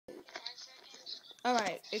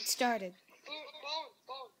Alright, it started.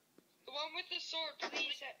 Bone. The one with the sword,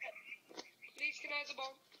 please. Please, can I have the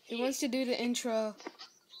bone? He wants to do the intro.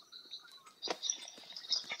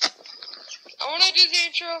 I want to do the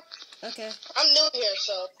intro. Okay. I'm new here,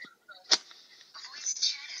 so.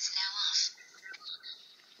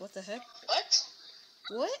 What the heck? What?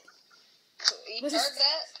 What? You heard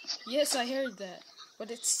that? Yes, I heard that.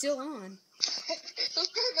 But it's still on. Who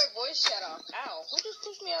turned my voice chat off? Ow. Who just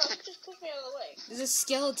pushed me out? Who just pushed me out of the way? There's a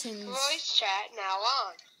skeleton. Voice chat now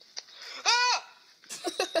on. Ah!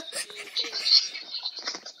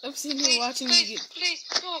 I'm sitting here watching you get... Please,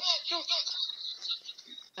 no.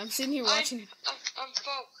 I'm sitting here watching... I'm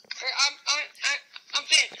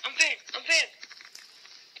fan.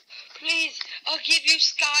 Please, I'll give you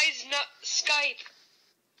Skype.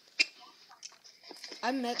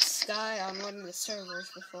 I met Sky on one of the servers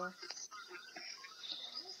before.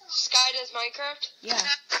 Sky does Minecraft? Yeah.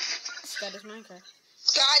 Sky does Minecraft.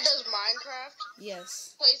 Sky does Minecraft?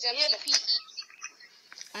 Yes. Plays on PC.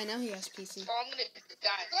 I know he has PC. Oh, I'm gonna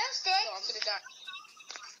die. Yes, no, I'm gonna die.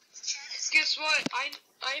 Guess what?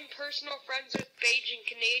 I'm personal friends with Beijing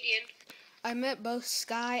Canadian. I met both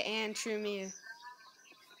Sky and True Mew.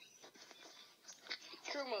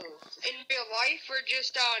 True move. In real life or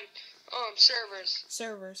just on servers?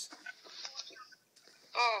 Servers.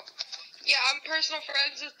 Oh. Yeah, I'm personal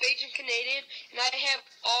friends with Beijing Canadian, and I have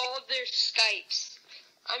all of their Skypes.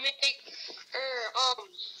 I might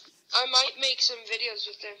make some videos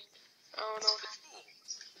with them. I don't know.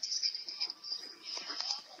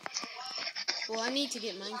 Well, I need to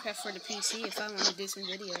get Minecraft for the PC if I want to do some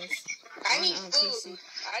videos. I need on food. PC.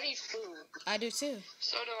 I need food. I do too.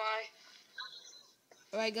 So do I.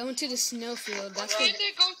 Alright, go into the snowfield. Why can't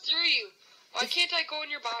I go through you? Why can't I go in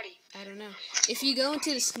your body? I don't know. If you go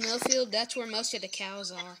into the snowfield, that's where most of the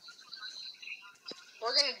cows are.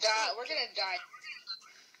 We're gonna die.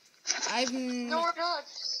 No, we're not.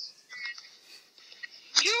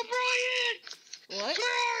 Herobrine! What?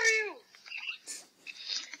 Where are you?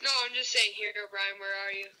 No, I'm just saying, Herobrine, where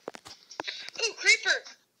are you? Ooh, creeper!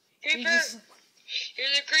 You're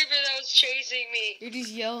the creeper that was chasing me. You're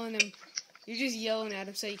just yelling him. You're just yelling at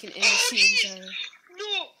him so you can end the series early.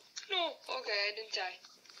 No. Okay, I didn't die.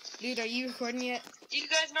 Dude, are you recording yet? Do you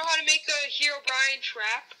guys know how to make a Herobrine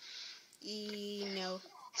trap? No.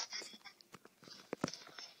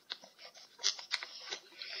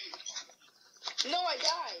 No, I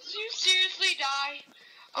died. Did you seriously die?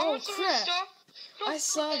 Oh, want some crap. Stuff? No, I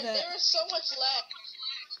saw that. There is so much left.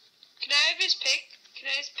 Can I have his pick?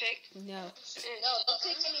 No. No, don't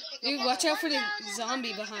take anything. Dude, watch out for the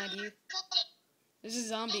zombie behind you. There's a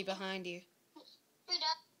zombie behind you.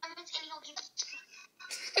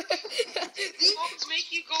 These bones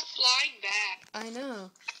make you go flying back. I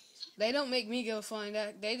know. They don't make me go flying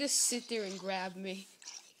back. They just sit there and grab me.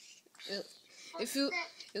 It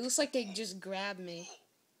looks like they just grabbed me.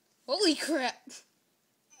 Holy crap!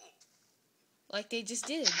 Like they just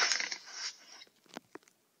did.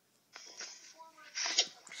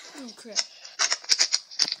 Oh crap.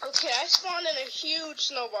 Okay, I spawned in a huge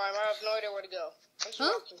snow biome. I have no idea where to go. I'm just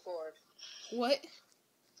walking forward. What?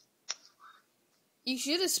 You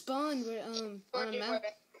should have spawned where, on a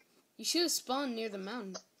mountain. You should have spawned near the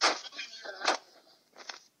mountain.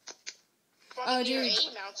 Oh, dude.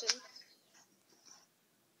 Mountain.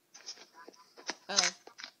 Oh.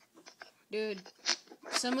 Dude.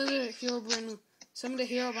 Some of the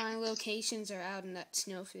Herobrine locations are out in that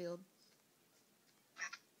snowfield.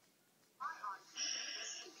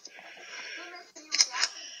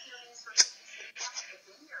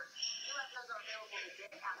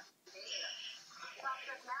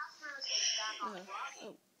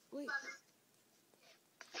 Oh, wait.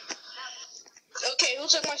 Okay, who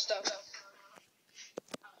took my stuff?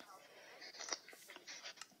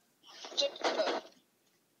 Took my stuff.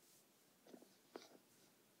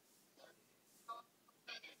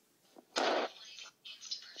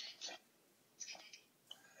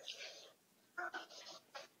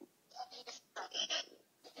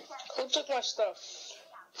 Who took my stuff?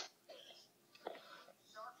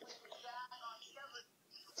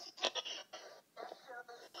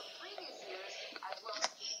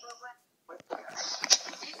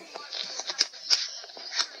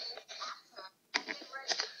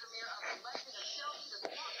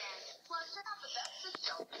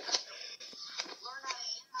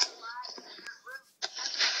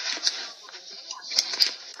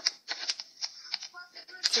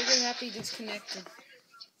 Trigger happy disconnected.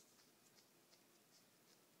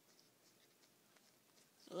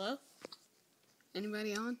 Hello?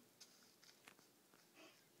 Anybody on?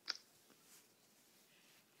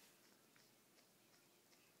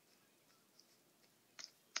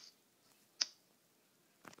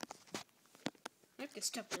 could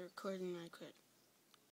stop the recording, I could.